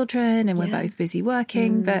little children and we're both busy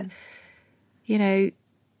working. But,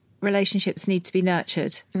 relationships need to be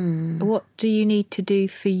nurtured. What do you need to do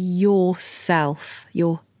for yourself?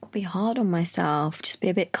 Be hard on myself, just be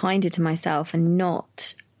a bit kinder to myself and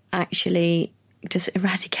not actually just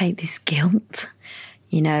eradicate this guilt,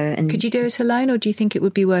 And could you do it alone, or do you think it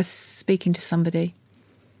would be worth speaking to somebody?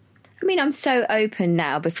 I mean, I'm so open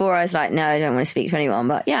now. Before I was like, no, I don't want to speak to anyone.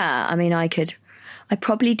 But yeah, I mean, I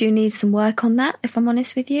probably do need some work on that, if I'm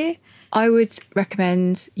honest with you. I would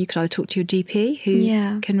recommend you could either talk to your GP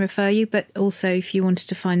who can refer you, but also if you wanted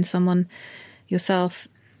to find someone yourself,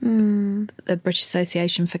 the British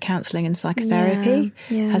Association for Counselling and Psychotherapy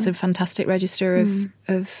has a fantastic register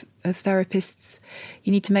of therapists.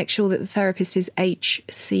 You need to make sure that the therapist is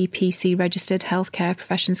HCPC registered, Healthcare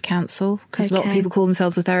Professions Council, because a lot of people call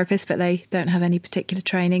themselves a therapist, but they don't have any particular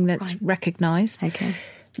training that's recognised. Okay.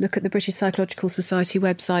 Look at the British Psychological Society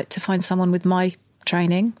website to find someone with my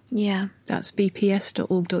training. Yeah. That's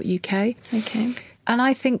bps.org.uk. Okay. And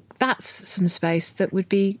I think that's some space that would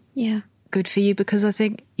be good for you, because I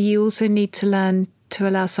think you also need to learn to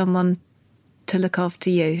allow someone to look after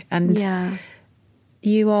you. And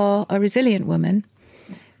you are a resilient woman,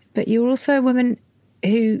 but you're also a woman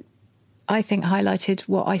who I think highlighted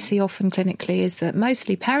what I see often clinically is that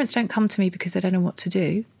mostly parents don't come to me because they don't know what to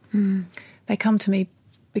do. They come to me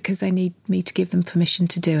because they need me to give them permission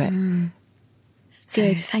to do it.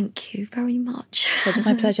 Good, thank you very much. It's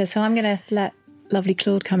my pleasure. So I'm going to let lovely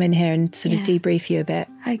Claude come in here and sort of debrief you a bit.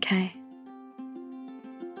 Okay.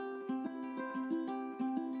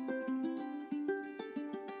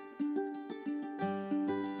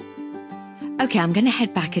 Okay, I'm going to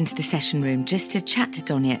head back into the session room just to chat to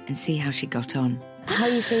Donia and see how she got on. How are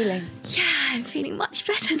you feeling? Yeah, I'm feeling much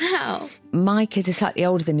better now. My kids are slightly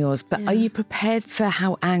older than yours, but are you prepared for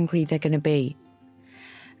how angry they're going to be?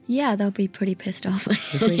 Yeah, they'll be pretty pissed off.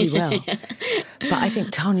 They really will. But I think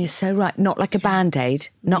Tania's so right. Not like a Band-Aid,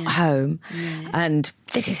 not home. And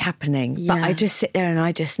this is happening. But I just sit there and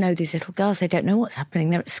I just know these little girls, they don't know what's happening.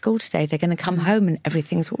 They're at school today. They're going to come home and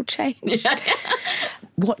everything's all changed.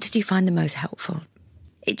 What did you find the most helpful?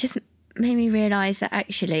 It just made me realise that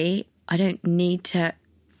actually I don't need to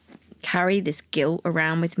carry this guilt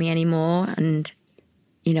around with me anymore. And,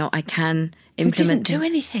 I can implement You didn't do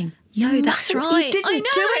anything. No, that's right. You didn't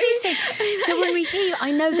do anything. So when we hear you,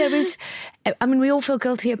 I know there is, we all feel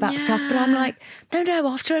guilty about stuff, but I'm like, no,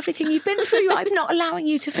 after everything you've been through, I'm not allowing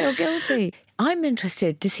you to feel guilty. I'm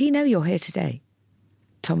interested. Does he know you're here today,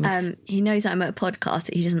 Thomas? He knows I'm at a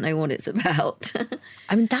podcast. He doesn't know what it's about.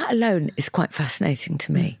 That alone is quite fascinating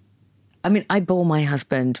to me. I bore my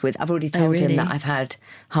husband with, I've already told him that I've had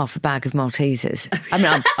half a bag of Maltesers.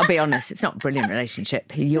 I'll be honest, it's not a brilliant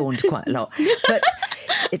relationship. He yawned quite a lot. But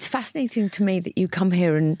it's fascinating to me that you come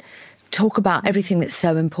here and talk about everything that's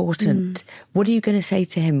so important. What are you going to say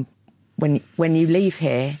to him when you leave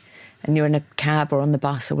here and you're in a cab or on the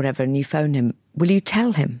bus or whatever and you phone him? Will you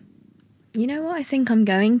tell him? You know what? I think I'm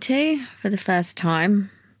going to for the first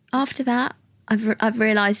time. After that, I've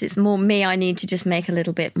realised it's more me. I need to just make a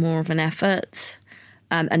little bit more of an effort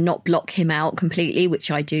and not block him out completely, which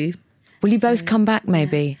I do. Will you both come back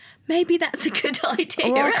maybe? Maybe that's a good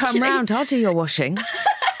idea. Or I'll come round, I'll do your washing.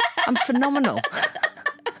 I'm phenomenal.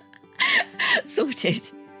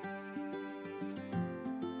 Sorted.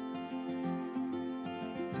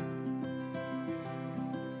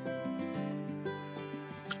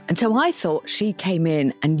 And so I thought she came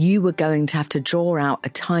in and you were going to have to draw out a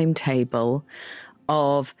timetable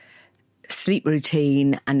of sleep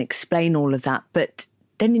routine and explain all of that. But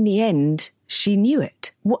then in the end, she knew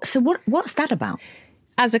it. What's that about?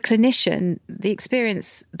 As a clinician, the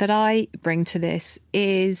experience that I bring to this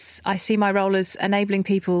is I see my role as enabling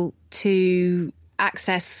people to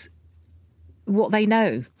access what they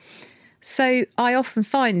know. So I often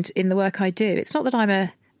find in the work I do, it's not that I'm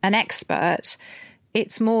an expert,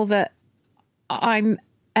 it's more that I'm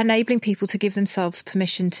enabling people to give themselves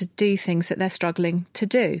permission to do things that they're struggling to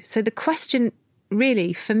do. So the question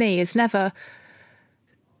really for me is never,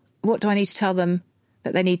 what do I need to tell them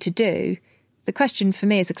that they need to do? The question for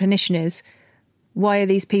me as a clinician is, why are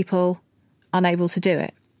these people unable to do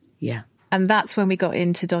it? Yeah. And that's when we got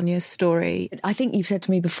into Donia's story. I think you've said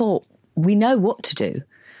to me before, we know what to do.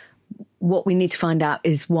 What we need to find out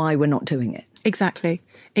is why we're not doing it. Exactly.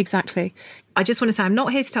 I just want to say I'm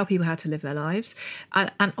not here to tell people how to live their lives.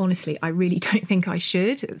 And honestly, I really don't think I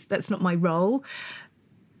should. That's not my role.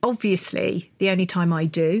 Obviously, the only time I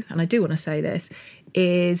do, and I do want to say this,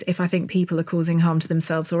 is if I think people are causing harm to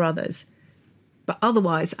themselves or others. But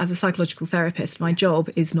otherwise, as a psychological therapist, my job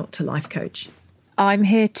is not to life coach. I'm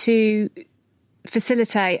here to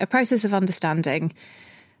facilitate a process of understanding.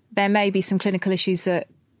 There may be some clinical issues that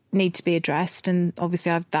need to be addressed, and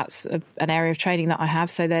obviously that's an area of training that I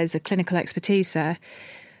have, so there's a clinical expertise there.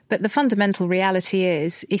 But the fundamental reality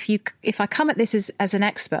is, if I come at this as an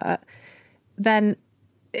expert, then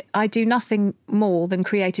I do nothing more than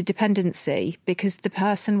create a dependency, because the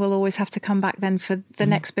person will always have to come back then for the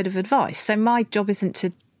next bit of advice. So my job isn't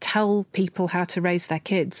to tell people how to raise their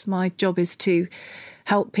kids. My job is to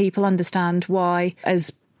help people understand why,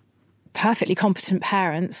 as perfectly competent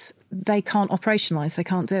parents, they can't operationalise, they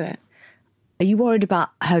can't do it. Are you worried about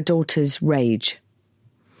her daughter's rage?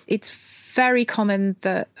 It's very common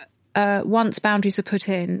that once boundaries are put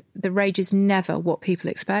in, the rage is never what people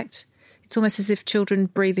expect. It's almost as if children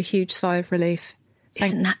breathe a huge sigh of relief.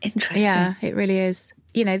 Isn't that interesting? Yeah, it really is.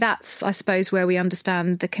 You know, that's, I suppose, where we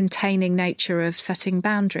understand the containing nature of setting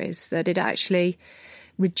boundaries, that it actually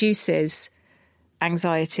reduces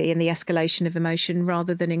anxiety and the escalation of emotion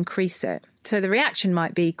rather than increase it. So the reaction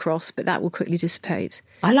might be cross, but that will quickly dissipate.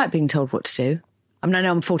 I like being told what to do. I mean, I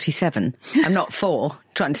know I'm 47. I'm not 4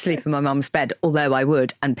 trying to sleep in my mum's bed, although I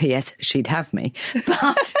would, and P.S. she'd have me.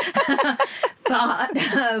 But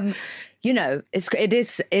you know,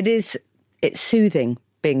 it's soothing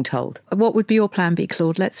being told. What would your plan be,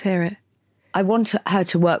 Claude? Let's hear it. I want her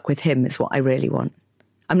to work with him is what I really want.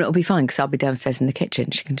 I mean, it'll be fine because I'll be downstairs in the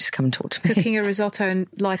kitchen. She can just come and talk to me. Cooking a risotto and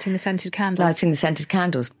lighting the scented candles. Lighting the scented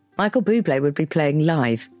candles. Michael Bublé would be playing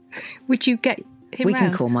live. Would you get him We round?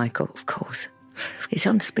 can call Michael, of course. It's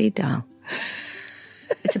on speed dial.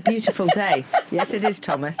 It's a beautiful day. Yes, it is,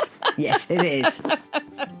 Thomas. Yes, it is.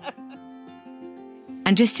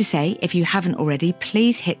 And just to say, if you haven't already,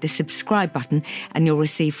 please hit the subscribe button and you'll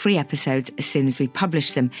receive free episodes as soon as we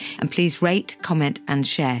publish them. And please rate, comment and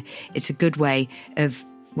share. It's a good way of,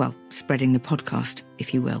 well, spreading the podcast,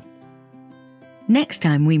 if you will. Next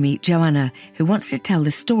time we meet Joanna, who wants to tell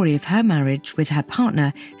the story of her marriage with her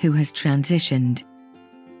partner who has transitioned.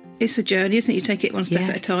 It's a journey, isn't it? You take it one step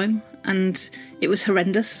at a time. And it was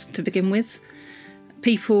horrendous to begin with.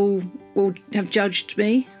 People will have judged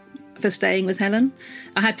me for staying with Helen.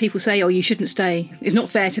 I had people say, oh, you shouldn't stay. It's not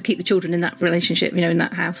fair to keep the children in that relationship, in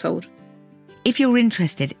that household. If you're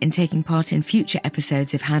interested in taking part in future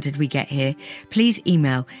episodes of How Did We Get Here, please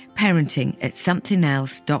email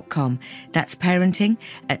parenting@somethingelse.com. That's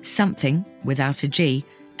parenting@something, without a G,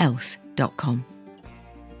 else.com.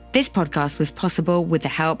 This podcast was possible with the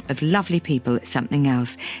help of lovely people at Something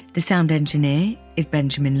Else. The sound engineer is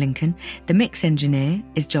Benjamin Lincoln. The mix engineer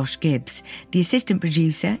is Josh Gibbs. The assistant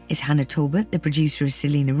producer is Hannah Talbot. The producer is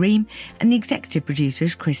Selena Ream. And the executive producer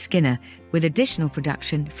is Chris Skinner, with additional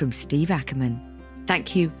production from Steve Ackerman.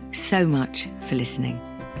 Thank you so much for listening.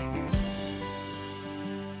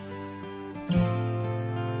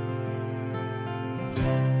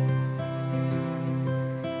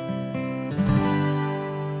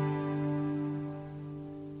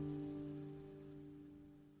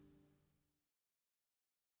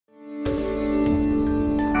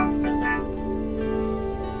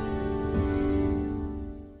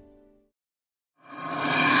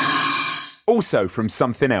 Also from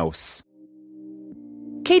Something Else.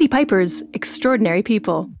 Katie Piper's Extraordinary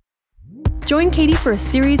People. Join Katie for a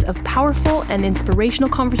series of powerful and inspirational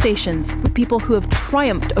conversations with people who have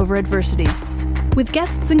triumphed over adversity, with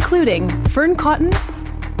guests including Fern Cotton.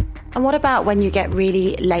 And what about when you get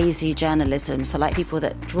really lazy journalism? So like people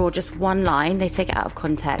that draw just one line, they take it out of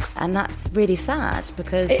context, and that's really sad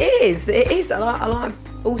because... It is. And I've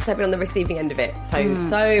also been on the receiving end of it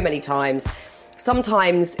so many times.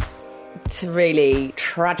 Sometimes to really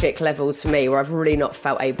tragic levels for me where I've really not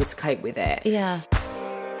felt able to cope with it. Yeah.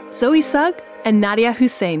 Zoe Sugg and Nadia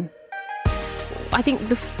Hussein. I think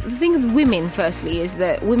the thing with women, firstly, is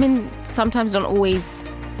that women sometimes don't always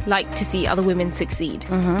like to see other women succeed.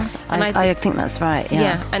 Mm-hmm. I think that's right,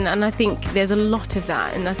 yeah. And I think there's a lot of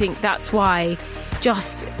that, and I think that's why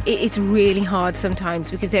it's really hard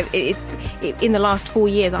sometimes, because in the last 4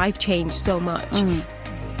 years I've changed so much.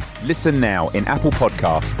 Listen now in Apple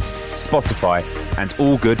Podcasts, Spotify, and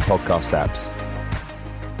all good podcast apps.